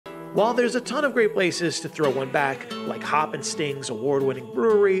While there's a ton of great places to throw one back, like Hop and Sting's award-winning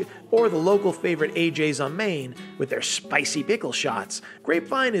brewery, or the local favorite AJ's on Main with their spicy pickle shots,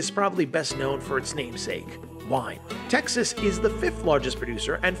 Grapevine is probably best known for its namesake, wine. Texas is the 5th largest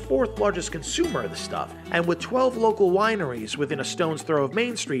producer and 4th largest consumer of the stuff, and with 12 local wineries within a stone's throw of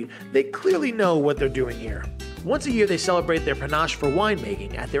Main Street, they clearly know what they're doing here. Once a year, they celebrate their panache for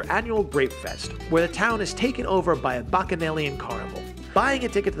winemaking at their annual Grape Fest, where the town is taken over by a bacchanalian carnival. Buying a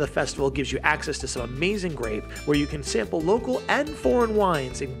ticket to the festival gives you access to some amazing grape where you can sample local and foreign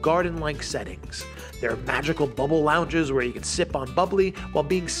wines in garden-like settings. There are magical bubble lounges where you can sip on bubbly while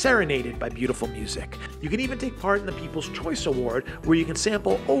being serenaded by beautiful music. You can even take part in the People's Choice Award where you can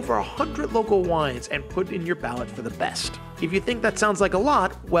sample over 100 local wines and put in your ballot for the best. If you think that sounds like a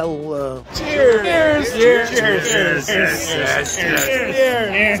lot, well, cheers! Cheers! Cheers! Cheers!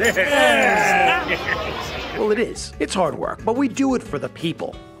 Cheers! Well, it is. It's hard work, but we do it for the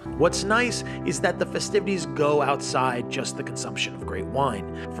people. What's nice is that the festivities go outside just the consumption of great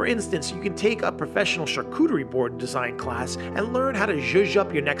wine. For instance, you can take a professional charcuterie board design class and learn how to zhuzh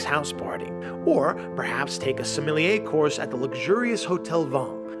up your next house party. Or perhaps take a sommelier course at the luxurious Hotel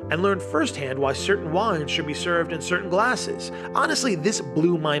Vin and learn firsthand why certain wines should be served in certain glasses. Honestly, this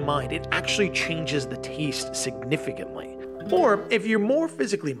blew my mind. It actually changes the taste significantly. Or, if you're more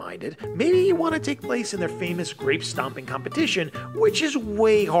physically minded, maybe you want to take place in their famous grape stomping competition, which is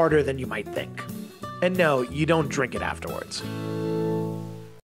way harder than you might think. And no, you don't drink it afterwards.